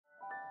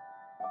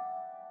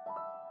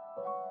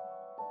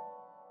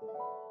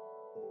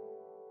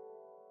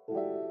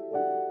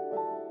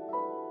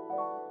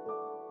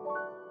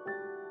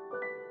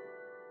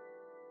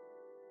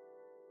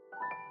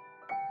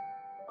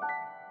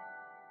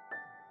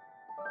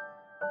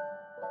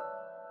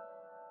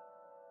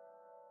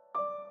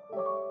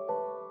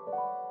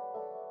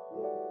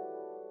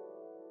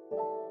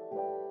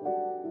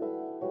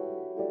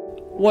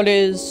What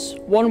is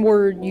one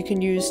word you can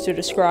use to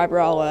describe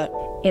Rowlett?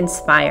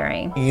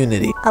 Inspiring.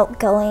 Unity.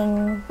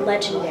 Outgoing.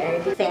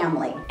 Legendary.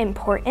 Family.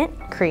 Important.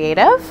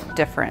 Creative.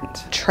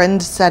 Different.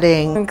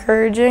 Trend-setting.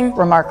 Encouraging.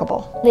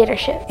 Remarkable.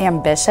 Leadership.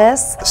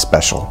 Ambitious.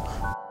 Special.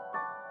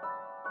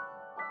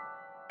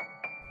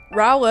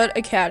 Rowlett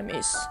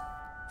Academies.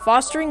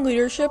 Fostering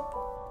leadership,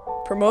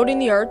 promoting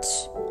the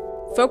arts,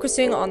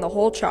 focusing on the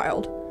whole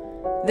child.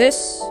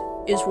 This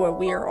is what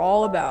we are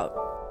all about.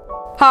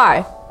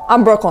 Hi,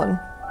 I'm Brooklyn,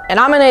 and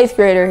I'm an 8th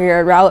grader here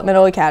at Rowlett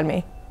Middle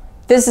Academy.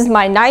 This is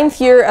my 9th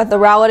year at the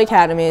Rowlett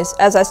Academies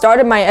as I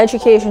started my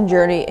education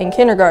journey in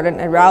kindergarten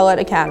at Rowlett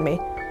Academy.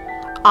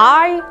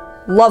 I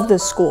love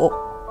this school.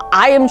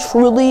 I am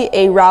truly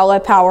a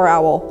Rowlett power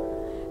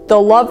owl. The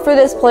love for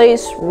this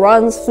place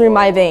runs through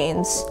my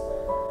veins.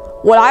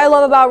 What I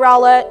love about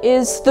Rowlett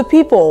is the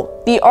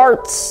people, the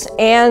arts,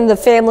 and the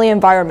family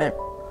environment.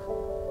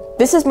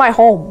 This is my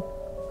home.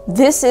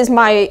 This is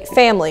my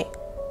family,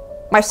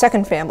 my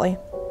second family.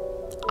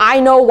 I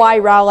know why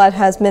Rowlett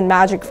has been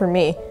magic for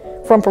me,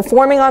 from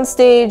performing on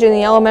stage in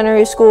the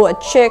elementary school at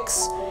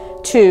Chicks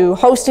to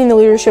hosting the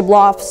Leadership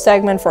Loft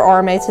segment for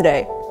RMA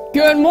Today.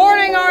 Good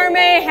morning,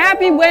 RMA.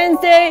 Happy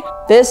Wednesday.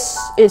 This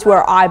is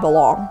where I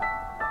belong.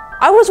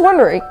 I was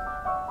wondering,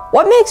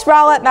 what makes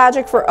Rowlett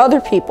magic for other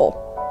people?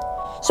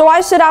 So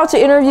I set out to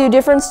interview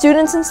different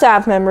students and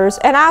staff members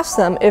and ask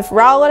them if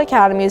Rowlett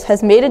Academies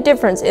has made a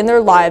difference in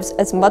their lives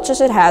as much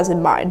as it has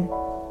in mine.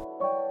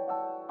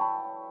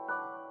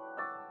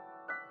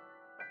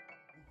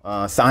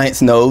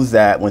 Science knows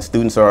that when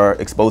students are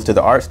exposed to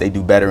the arts, they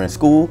do better in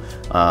school,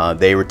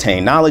 they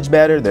retain knowledge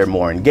better, they're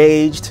more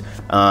engaged,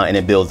 and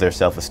it builds their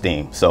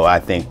self-esteem. So I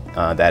think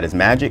that is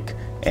magic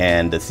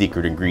and the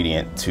secret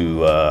ingredient to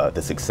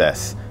the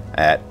success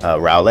at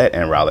Rowlett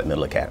and Rowlett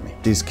Middle Academy.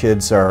 These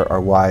kids are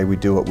why we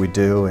do what we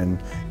do,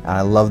 and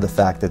I love the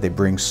fact that they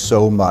bring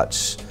so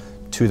much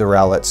to the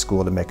Rowlett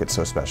school to make it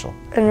so special.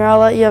 In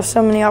Rowlett, you have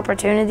so many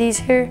opportunities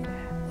here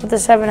with the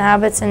 7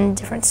 habits and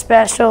different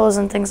specials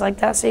and things like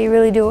that, so you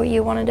really do what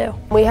you want to do.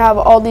 We have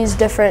all these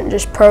different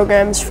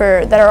programs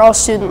that are all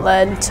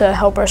student-led to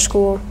help our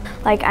school.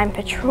 Like I'm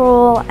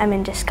Patrol, I'm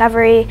in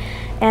Discovery,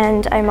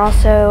 and I'm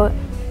also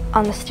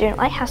on the Student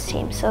Lighthouse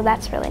team, so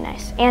that's really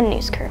nice, and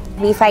News Crew.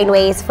 We find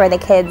ways for the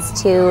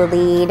kids to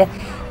lead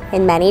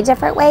in many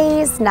different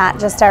ways, not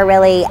just our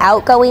really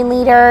outgoing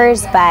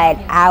leaders, but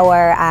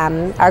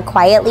our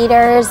quiet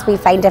leaders. We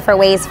find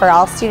different ways for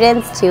all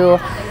students to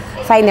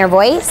find their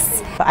voice.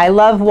 I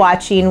love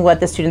watching what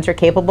the students are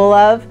capable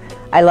of.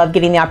 I love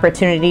getting the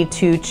opportunity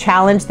to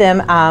challenge them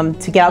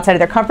to get outside of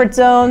their comfort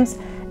zones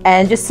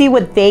and just see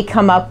what they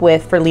come up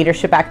with for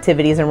leadership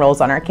activities and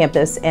roles on our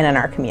campus and in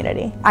our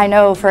community. I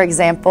know, for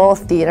example,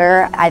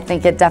 theater, I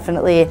think it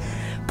definitely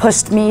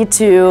pushed me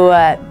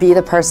to be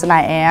the person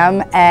I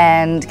am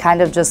and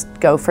kind of just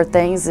go for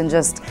things and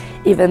just,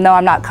 even though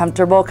I'm not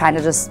comfortable, kind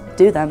of just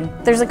do them.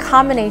 There's a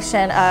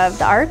combination of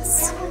the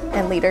arts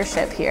and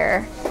leadership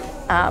here,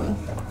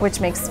 which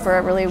makes for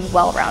a really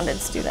well-rounded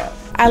student.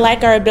 I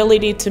like our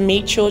ability to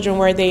meet children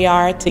where they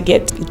are to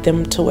get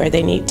them to where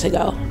they need to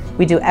go.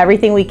 We do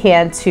everything we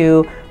can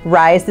to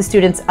rise the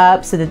students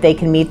up so that they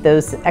can meet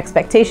those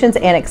expectations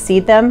and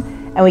exceed them,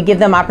 and we give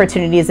them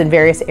opportunities in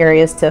various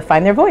areas to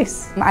find their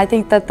voice. I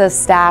think that the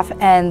staff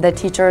and the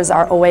teachers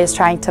are always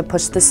trying to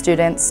push the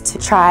students to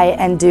try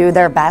and do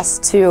their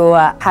best to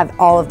have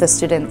all of the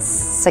students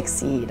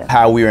succeed.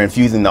 How we are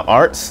infusing the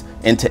arts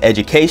into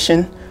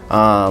education.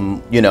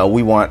 You know,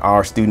 we want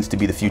our students to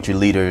be the future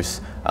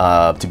leaders,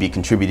 to be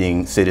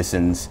contributing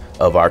citizens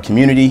of our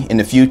community in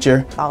the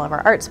future. All of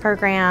our arts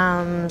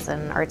programs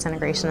and arts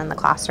integration in the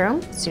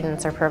classroom.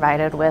 Students are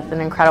provided with an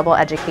incredible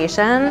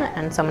education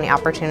and so many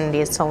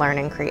opportunities to learn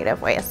in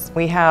creative ways.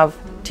 We have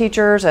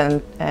teachers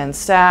and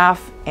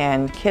staff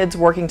and kids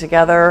working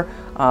together,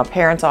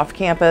 parents off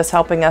campus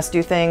helping us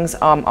do things,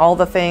 all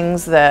the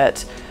things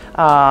that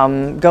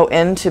go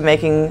into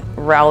making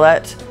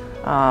Rowlett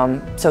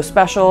so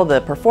special,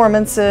 the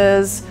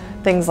performances,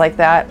 things like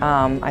that,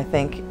 I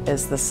think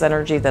is the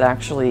synergy that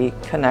actually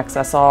connects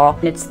us all.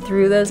 It's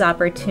through those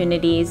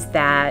opportunities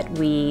that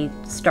we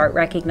start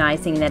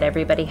recognizing that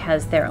everybody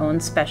has their own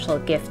special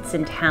gifts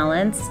and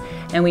talents,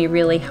 and we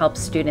really help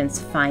students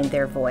find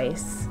their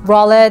voice.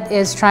 Rowlett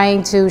is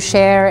trying to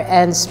share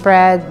and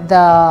spread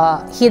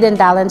the hidden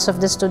talents of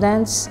the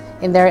students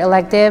in their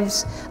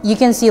electives. You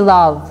can see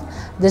love.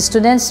 The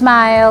students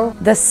smile.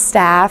 The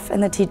staff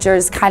and the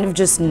teachers kind of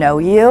just know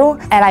you,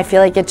 and I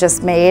feel like it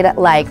just made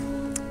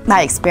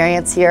my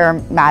experience here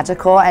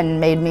magical and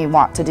made me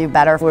want to do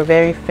better. We're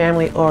very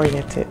family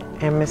oriented,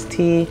 and Ms.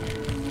 T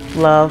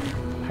loves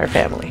her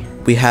family.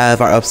 We have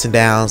our ups and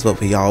downs, but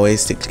we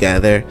always stick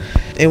together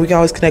and we can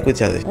always connect with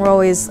each other. We're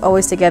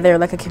always together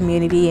like a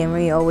community, and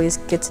we always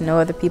get to know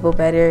other people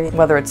better.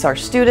 Whether it's our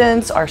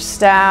students, our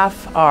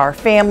staff, our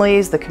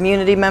families, the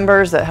community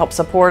members that help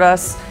support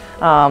us,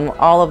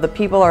 all of the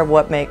people are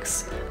what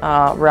makes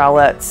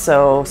Rowlett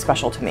so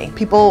special to me.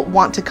 People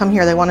want to come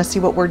here, they want to see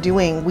what we're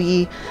doing.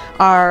 We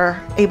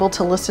are able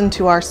to listen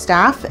to our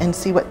staff and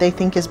see what they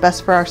think is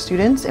best for our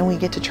students, and we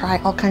get to try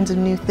all kinds of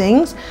new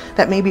things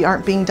that maybe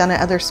aren't being done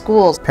at other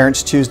schools.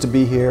 Parents choose to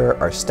be here,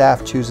 our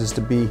staff chooses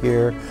to be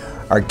here,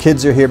 our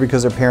kids are here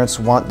because their parents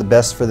want the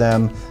best for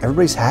them.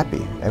 Everybody's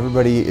happy.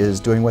 Everybody is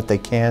doing what they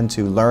can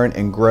to learn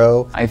and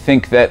grow. I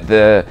think that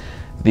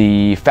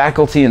the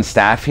faculty and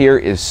staff here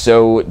is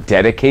so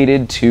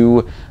dedicated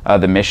to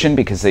the mission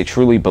because they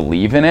truly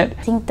believe in it.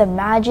 I think the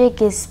magic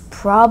is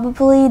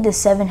probably the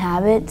 7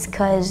 Habits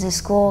because the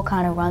school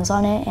kind of runs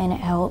on it and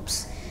it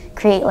helps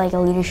create like a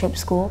leadership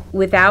school.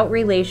 Without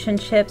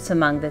relationships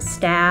among the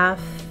staff,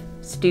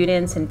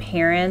 students, and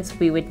parents,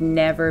 we would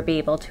never be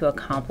able to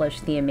accomplish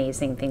the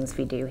amazing things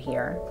we do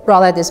here.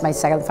 Rowlett is my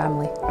second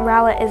family.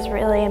 Rowlett is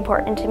really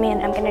important to me,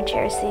 and I'm going to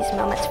cherish these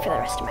moments for the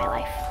rest of my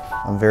life.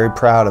 I'm very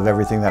proud of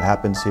everything that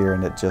happens here,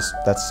 and that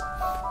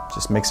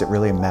just makes it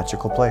really a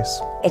magical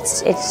place.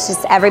 It's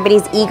just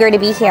everybody's eager to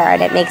be here,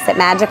 and it makes it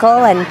magical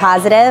and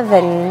positive,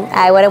 and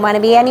I wouldn't want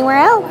to be anywhere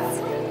else.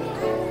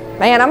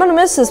 Man, I'm gonna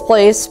miss this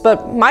place,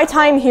 but my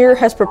time here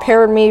has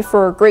prepared me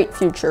for a great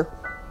future.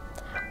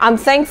 I'm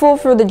thankful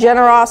for the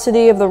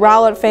generosity of the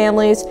Rowlett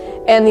families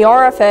and the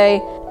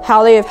RFA,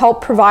 how they have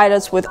helped provide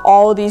us with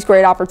all of these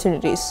great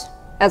opportunities.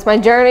 As my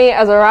journey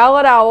as a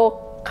Rowlett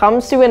Owl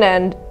comes to an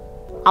end,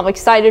 I'm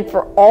excited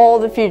for all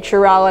the future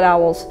Rowlett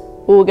Owls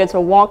who will get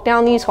to walk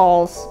down these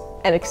halls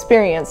and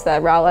experience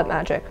that Rowlett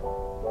magic.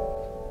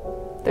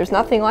 There's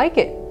nothing like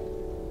it.